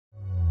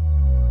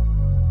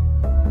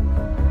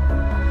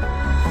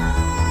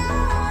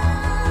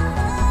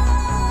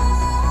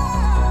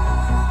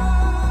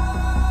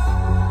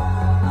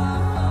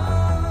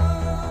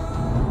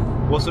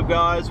What's up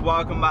guys,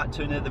 welcome back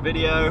to another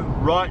video.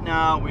 Right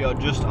now we are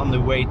just on the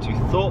way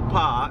to Thorpe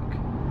Park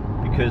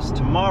because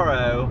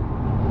tomorrow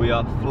we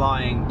are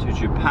flying to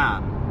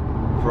Japan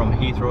from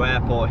Heathrow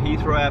Airport.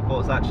 Heathrow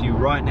Airport is actually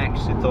right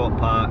next to Thorpe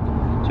Park,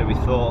 so we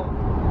thought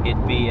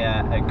it'd be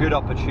a good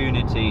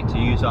opportunity to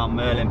use our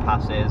Merlin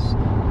passes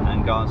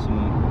and go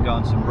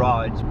on some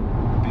rides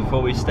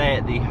before we stay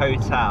at the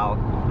hotel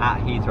at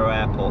Heathrow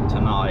Airport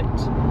tonight,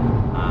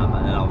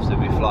 and then obviously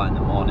we fly in the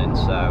morning.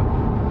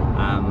 So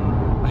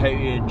I hope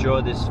you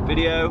enjoy this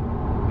video.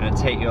 I'm going to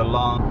take you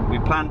along. We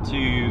plan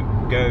to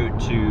go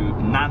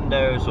to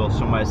Nando's or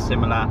somewhere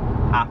similar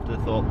after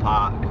Thorpe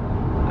Park,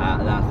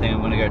 and I think I'm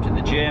going to go to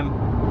the gym,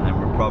 and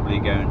we're probably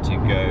going to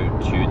go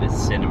to the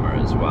cinema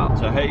as well.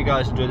 So I hope you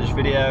guys enjoy this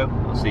video.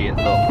 I'll see you at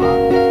Thorpe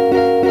Park.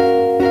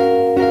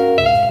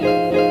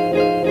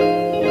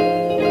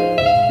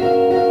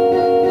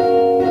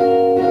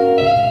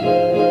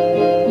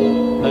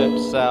 Note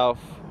to self,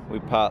 we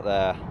park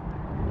there.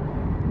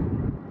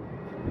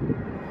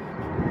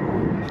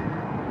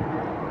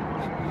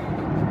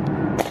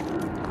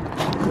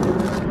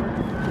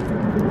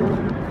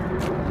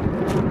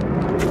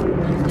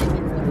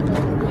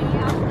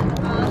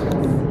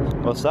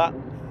 What's that? I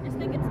just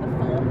think it's the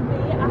fourth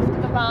bay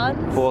after the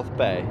vans. Fourth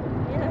bay?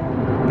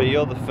 Yeah. But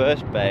you're the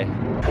first bay.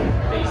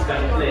 Please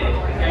stand clear.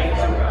 The gates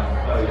are around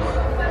closed.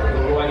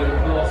 Your riding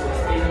Colossus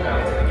is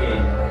about to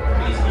begin.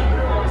 Please keep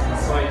your arms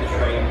inside the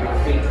train, your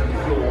feet on the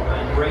floor,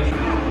 and raise your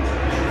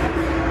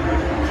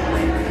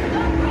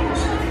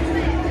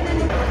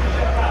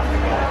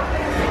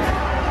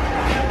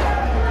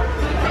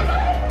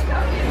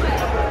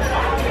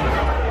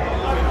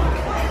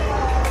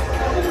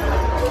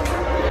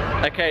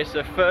Okay,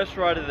 so first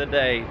ride of the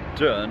day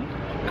done,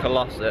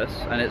 Colossus,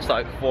 and it's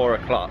like 4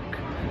 o'clock.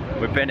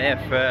 We've been here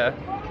for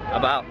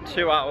about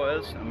 2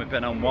 hours and we've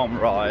been on one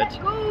ride.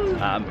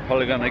 We're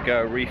probably going to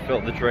go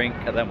refill the drink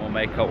and then we'll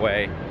make our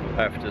way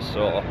over to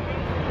Seoul.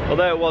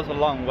 Although it was a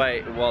long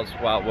wait, it was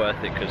well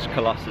worth it because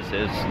Colossus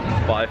is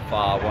by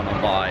far one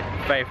of my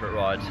favourite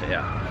rides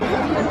here.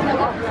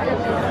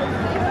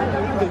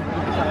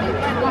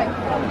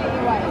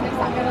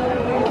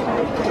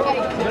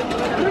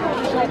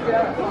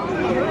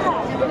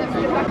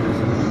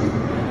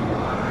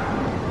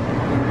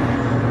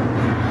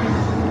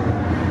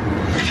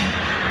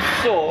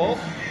 So,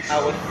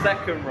 our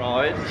second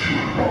ride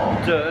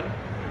done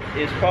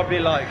is probably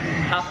like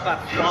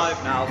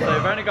 5:30 now, so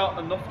we've only got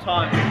enough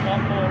time for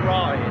one more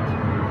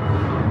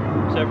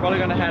ride. So we're probably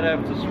going to head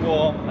over to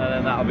Swarm and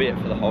then that'll be it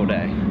for the whole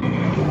day.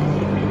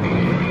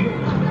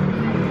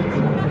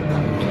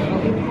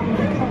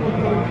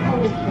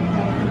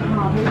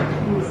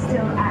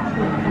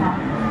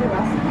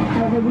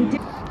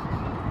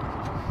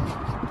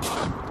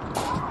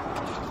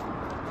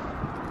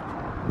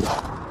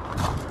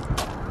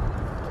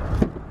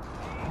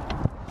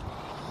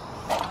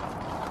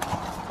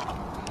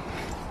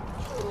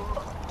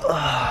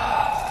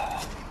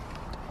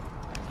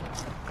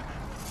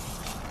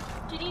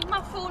 Do you need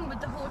my phone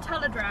with the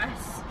hotel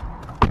address?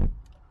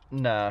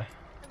 No.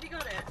 Have you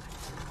got it?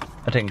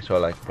 I think so,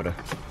 like, but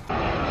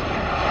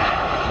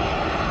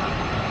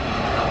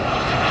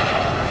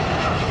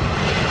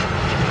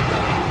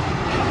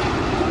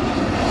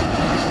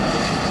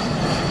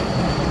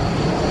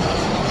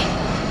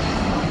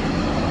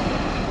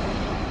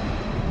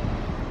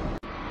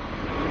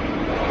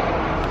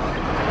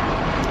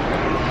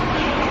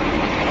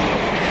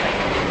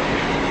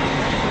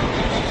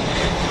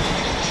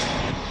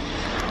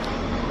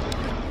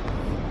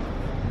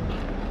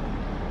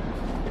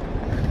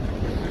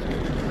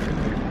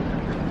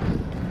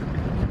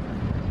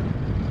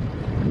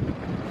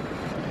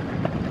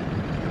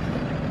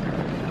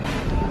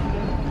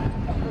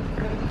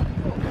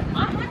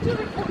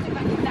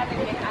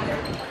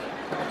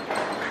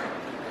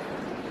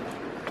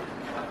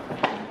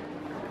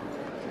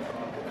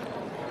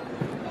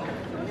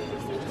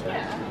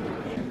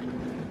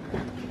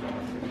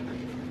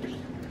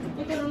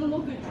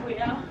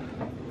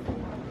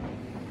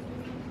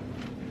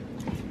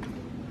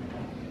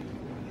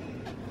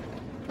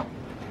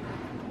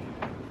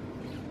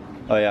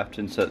oh, you have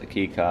to insert the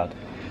key card.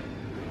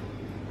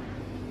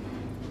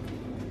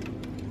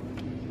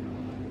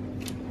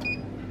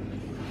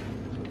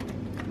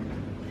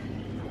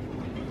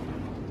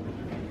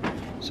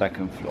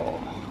 Second floor.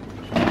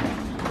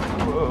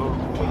 Whoa.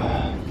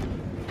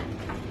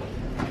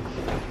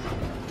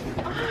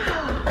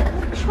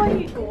 Which way are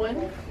you going?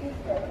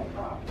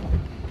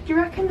 Do you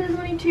reckon there's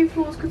only 2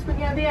 floors because we're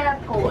near the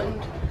airport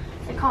and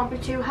it can't be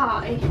too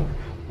high?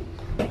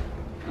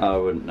 I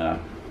wouldn't know,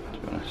 to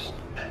be honest.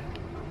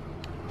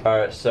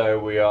 Alright, so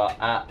we are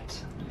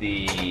at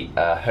the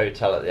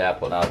hotel at the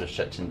airport now. I just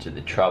checked into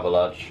the travel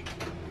lodge.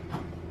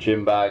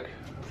 Gym bag,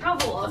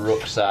 Travel lodge?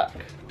 rucksack,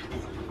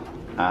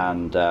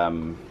 and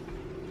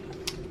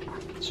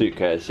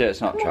suitcase. Yeah,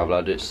 it's not travel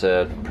lodge, it's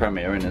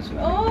Premier Inn, isn't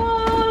it?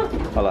 Oh!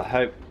 Well, I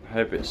hope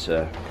it's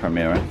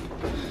Premier Inn.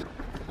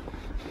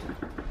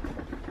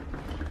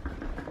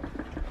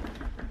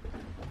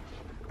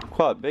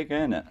 Quite big,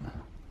 ain't it?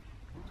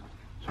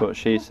 That's what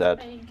she said.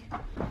 Big.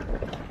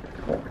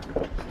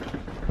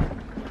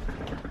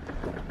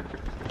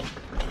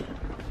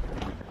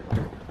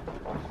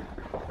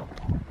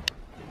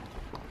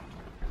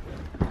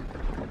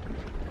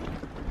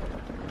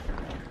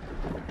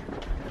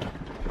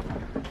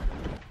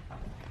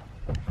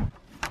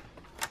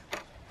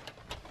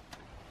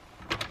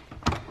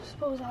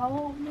 suppose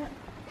I'll open it.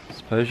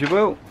 Suppose you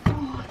will.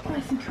 Oh, it's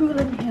nice and cool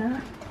in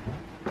here.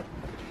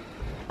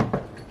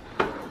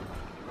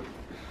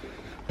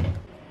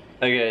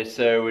 Okay,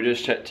 so we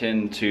just checked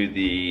into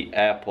the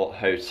airport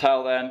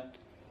hotel then.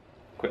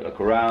 Quick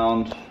look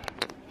around.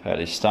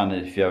 Fairly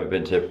standard if you've ever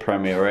been to a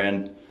Premier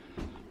Inn.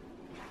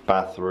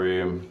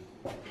 Bathroom.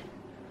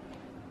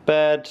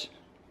 Bed.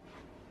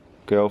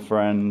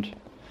 Girlfriend.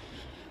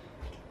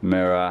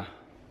 Mirror.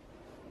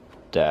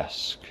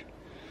 Desk.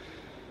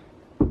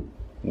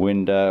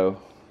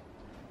 Window.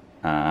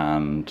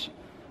 And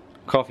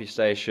coffee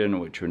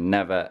station, which we're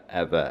never,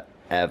 ever,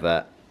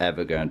 ever,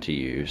 ever going to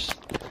use.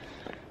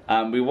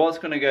 We was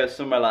going to go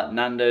somewhere like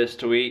Nando's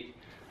to eat.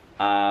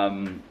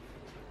 The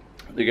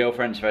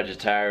girlfriend's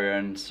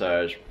vegetarian,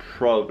 so it's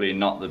probably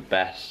not the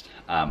best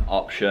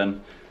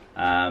option.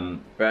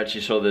 We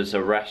actually saw there's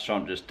a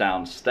restaurant just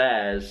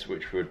downstairs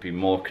which would be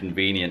more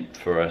convenient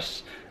for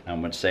us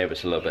and would save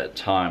us a little bit of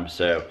time,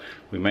 so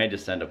we may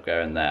just end up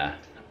going there.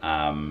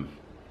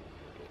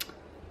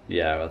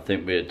 Yeah, I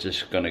think we're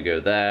just going to go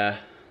there,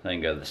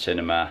 then go to the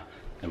cinema,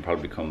 then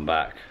probably come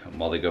back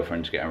while the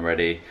girlfriend's getting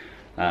ready.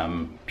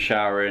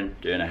 Showering,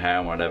 doing her hair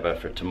and whatever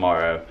for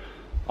tomorrow.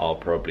 I'll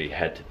probably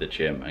head to the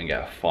gym and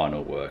get a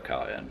final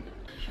workout in.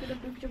 Should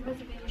have booked a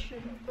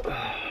reservation.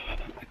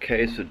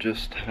 Okay, so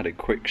just had a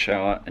quick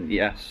shower, and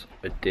yes,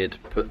 I did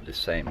put the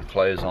same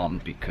clothes on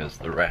because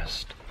the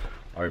rest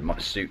are in my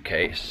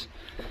suitcase,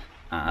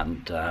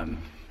 and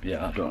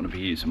yeah, I don't want to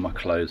be using my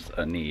clothes that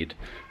I need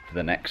for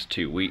the next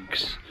 2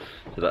 weeks.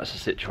 So that's the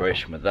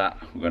situation with that.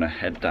 We're going to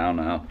head down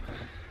now,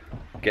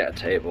 get a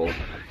table,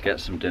 get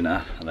some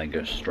dinner, and then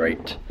go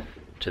straight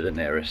to the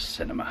nearest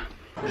cinema.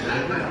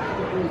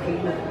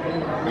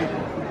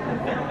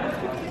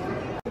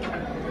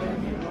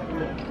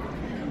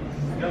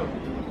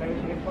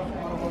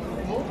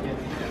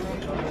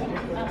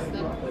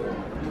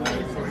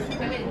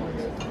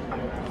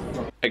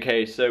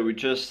 Okay, so we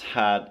just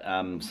had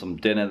some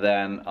dinner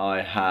then.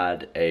 I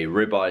had a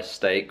ribeye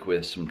steak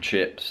with some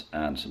chips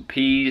and some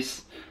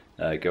peas.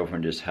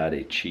 Girlfriend just had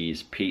a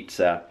cheese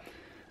pizza.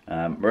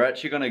 We're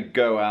actually going to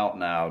go out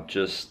now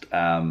just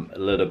a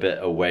little bit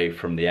away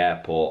from the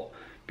airport,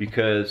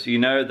 because you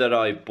know that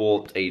I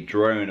bought a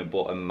drone. I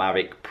bought a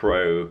Mavic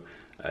Pro,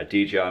 a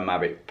DJI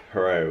Mavic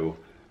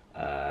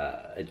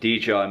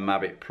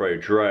Pro,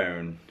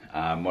 drone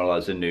while I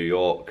was in New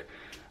York,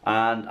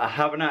 and I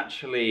haven't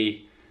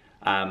actually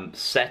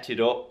set it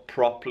up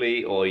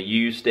properly or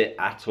used it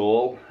at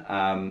all.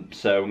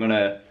 So I'm going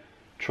to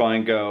try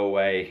and go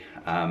away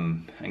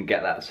and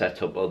get that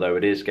set up, although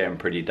it is getting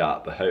pretty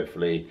dark, but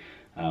hopefully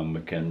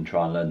we can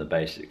try and learn the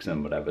basics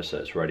and whatever, so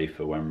it's ready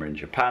for when we're in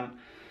Japan.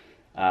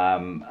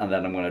 And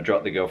then I'm going to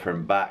drop the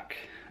girlfriend back,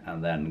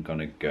 and then going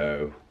to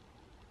go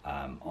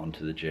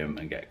onto the gym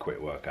and get a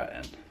quick workout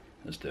in.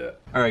 Let's do it.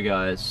 Alright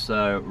guys,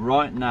 so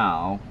right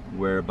now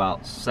we're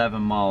about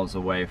 7 miles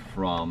away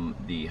from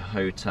the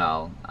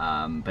hotel.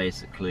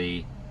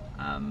 Basically,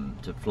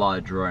 to fly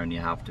a drone you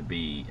have to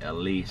be at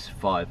least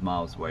 5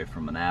 miles away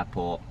from an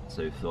airport,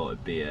 so we thought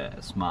it'd be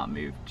a smart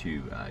move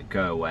to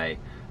go away.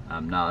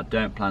 Now I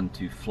don't plan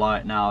to fly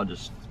it now,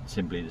 just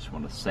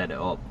want to set it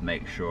up,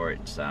 make sure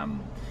it's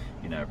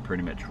you know,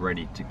 pretty much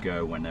ready to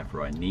go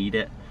whenever I need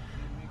it.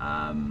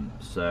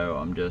 So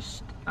I'm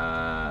just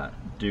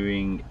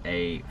doing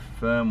a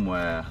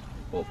firmware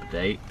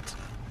update.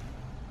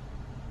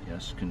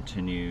 Yes,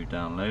 continue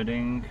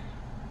downloading.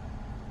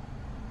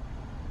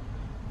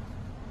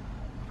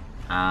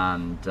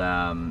 And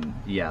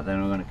yeah,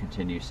 then I'm going to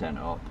continue setting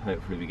it up.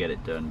 Hopefully we get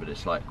it done, but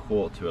it's like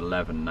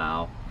 11:15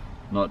 now.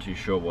 Not too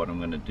sure what I'm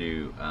going to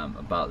do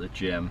about the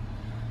gym,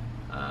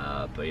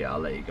 but yeah, I'll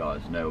let you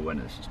guys know when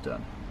this is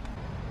done.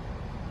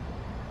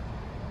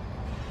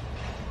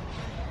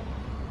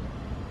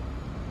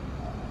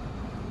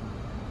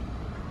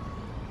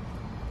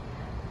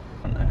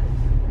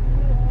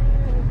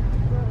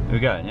 We're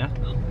going, yeah?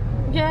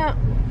 Yeah.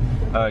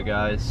 Alright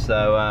guys,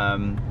 so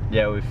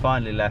yeah, we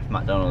finally left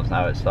McDonald's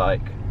now. It's like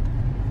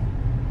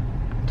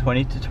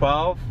 20 to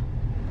 12,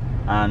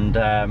 and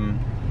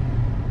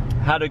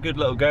had a good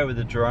little go with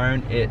the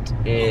drone. It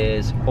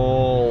is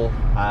all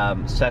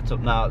set up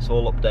now, it's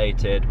all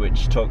updated,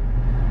 which took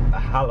a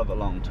hell of a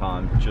long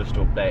time just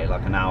to update it,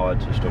 like an hour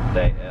just to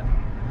update it.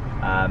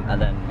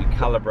 And then we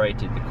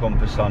calibrated the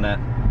compass on it.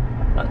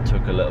 That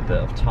took a little bit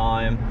of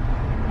time.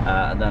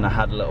 And then I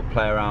had a little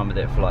play around with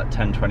it for like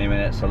 10-20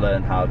 minutes. I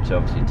learned how to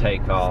obviously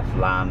take off,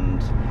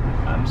 land,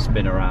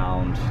 spin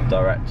around,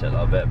 direct it a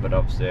little bit, but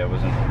obviously I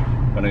wasn't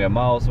going to go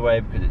miles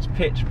away because it's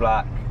pitch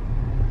black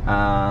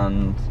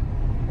and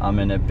I'm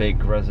in a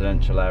big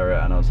residential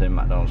area, and I was in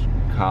McDonald's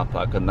car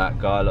park, and that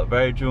guy looked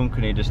very drunk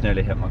and he just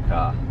nearly hit my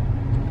car.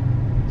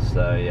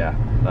 So yeah,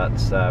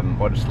 that's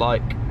what it's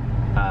like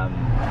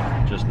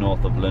just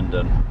north of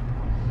London.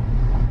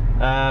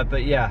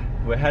 But yeah,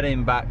 we're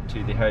heading back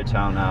to the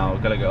hotel now.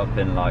 We're gonna go up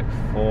in like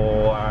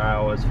 4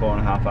 hours,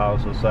 4.5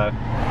 hours or so.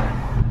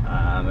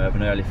 We have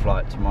an early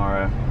flight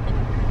tomorrow.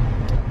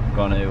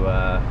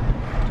 Gonna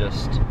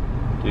just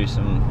do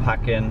some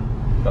packing,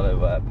 got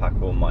to pack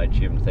all my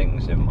gym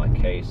things in my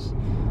case.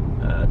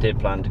 I did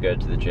plan to go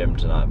to the gym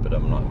tonight, but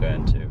I'm not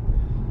going to.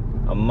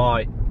 I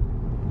might,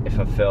 if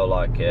I feel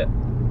like it,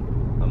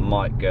 I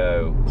might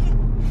go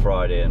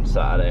Friday and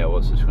Saturday. I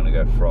was just going to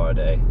go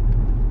Friday,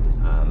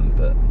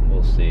 but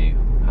we'll see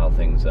how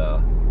things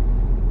are.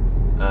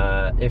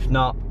 If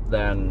not,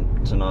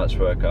 then tonight's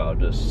workout I'll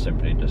just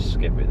simply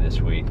skip it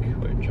this week,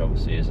 which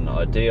obviously isn't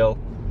ideal,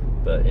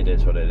 but it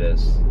is what it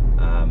is.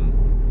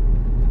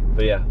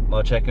 But yeah,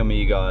 I'll check in with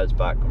you guys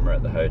back when we're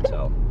at the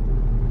hotel.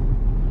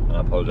 And I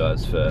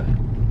apologise for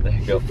the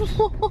hiccups.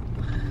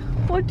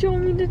 What do you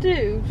want me to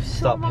do?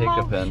 Stop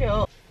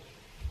hiccuping.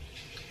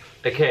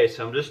 Okay,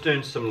 so I'm just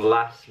doing some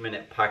last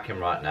minute packing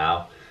right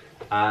now,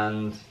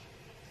 and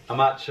I'm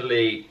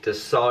actually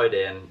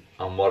deciding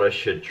on what I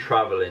should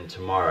travel in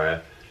tomorrow.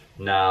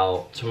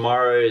 Now,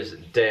 tomorrow's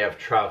day of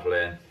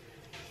traveling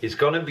is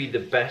going to be the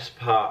best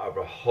part of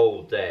a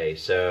whole day,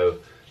 so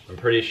I'm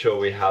pretty sure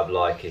we have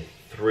like a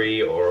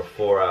 3 or a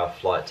 4 hour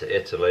flight to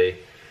Italy,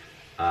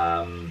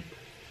 and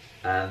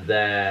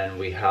then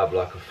we have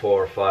like a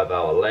 4 or 5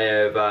 hour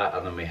layover,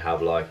 and then we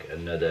have like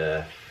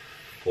another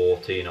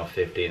 14 or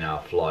 15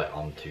 hour flight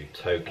on to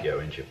Tokyo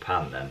in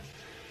Japan then,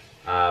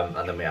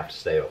 and then we have to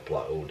stay up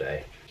like all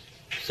day.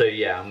 So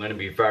yeah, I'm going to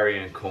be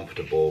very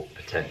uncomfortable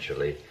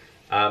potentially.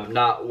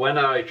 Now when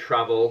I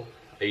travel,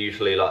 I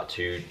usually like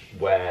to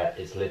wear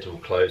as little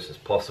clothes as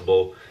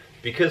possible,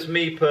 because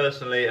me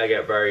personally, I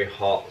get very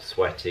hot,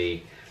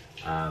 sweaty,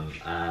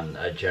 and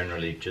I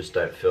generally just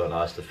don't feel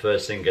nice. The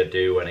first thing I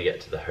do when I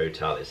get to the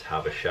hotel is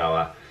have a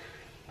shower.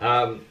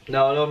 Now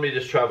I normally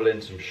just travel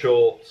in some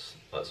shorts,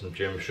 like some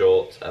gym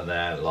shorts, and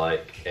then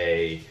like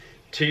a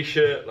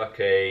t-shirt, like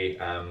a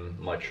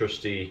my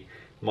trusty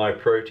My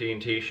Protein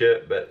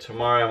t-shirt. But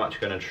tomorrow I'm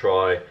actually going to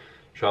try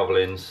travel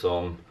in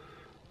some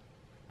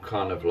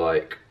kind of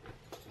like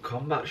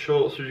combat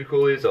shorts, would you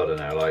call these? I don't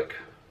know, like,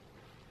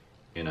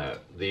 you know,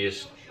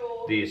 these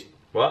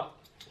what?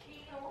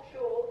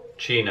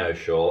 Chino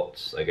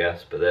shorts, I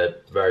guess, but they're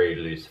very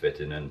loose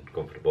fitting and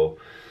comfortable.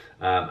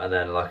 And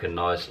then like a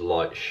nice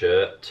light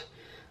shirt.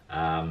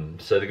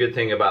 So the good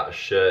thing about a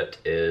shirt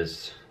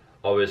is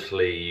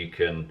obviously you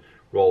can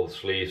roll the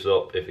sleeves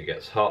up if it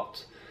gets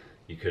hot.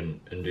 You can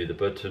undo the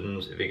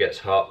buttons if it gets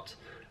hot.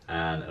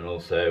 And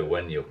also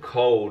when you're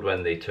cold,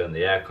 when they turn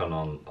the aircon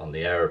on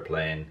the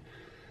aeroplane,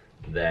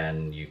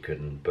 then you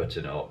can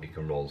button it up, you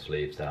can roll the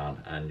sleeves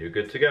down, and you're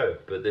good to go.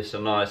 But this is a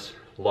nice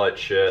light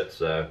shirt,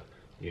 so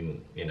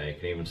you know, you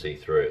can even see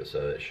through it,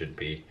 so it should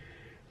be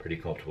pretty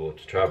comfortable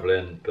to travel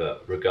in.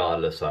 But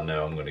regardless, I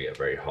know I'm going to get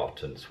very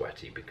hot and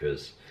sweaty,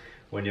 because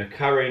when you're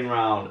carrying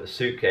around a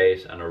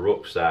suitcase and a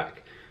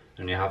rucksack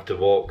and you have to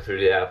walk through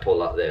the airport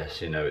like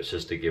this, you know, it's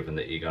just a given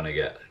that you're going to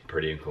get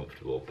pretty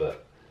uncomfortable.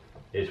 But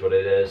it is what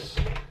it is.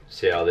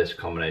 See how this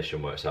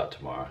combination works out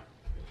tomorrow.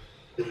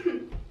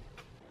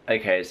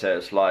 Okay, so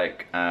it's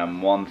like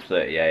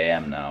 1:30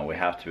 AM now. We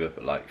have to be up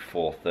at like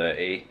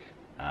 4:30,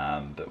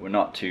 but we're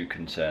not too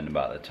concerned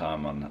about the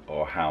time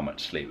or how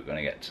much sleep we're going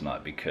to get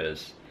tonight,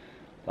 because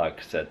like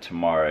I said,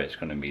 tomorrow it's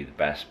going to be the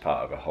best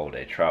part of a whole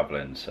day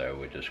traveling, so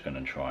we're just going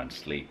to try and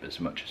sleep as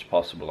much as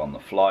possible on the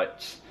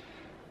flights.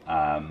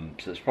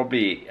 So it's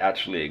probably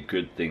actually a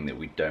good thing that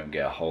we don't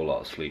get a whole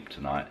lot of sleep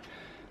tonight,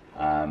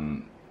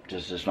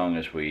 just as long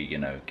as we, you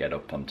know, get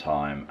up on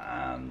time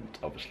and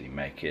obviously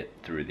make it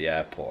through the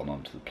airport and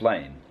onto the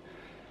plane.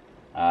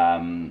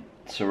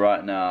 So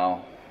right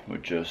now we're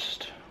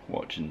just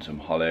watching some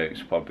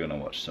Hollyoaks, probably going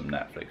to watch some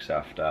Netflix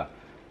after,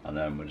 and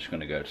then we're just going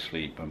to go to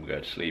sleep. When we go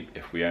to sleep,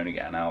 if we only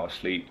get an hour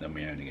sleep, then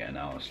we only get an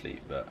hour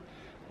sleep. But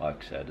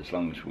like I said, as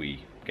long as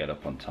we get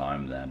up on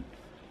time, then,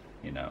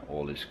 you know,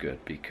 all is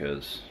good,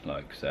 because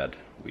like I said,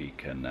 we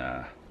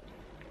can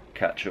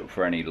catch up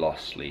for any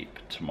lost sleep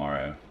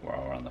tomorrow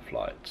while we're on the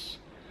flights.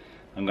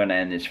 I'm going to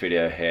end this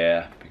video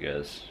here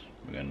because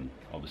we're going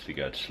to obviously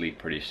go to sleep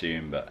pretty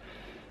soon, but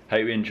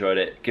hope you enjoyed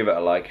it. Give it a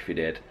like if you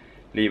did,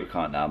 leave a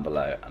comment down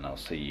below, and I'll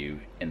see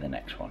you in the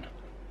next one.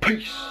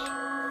 Peace!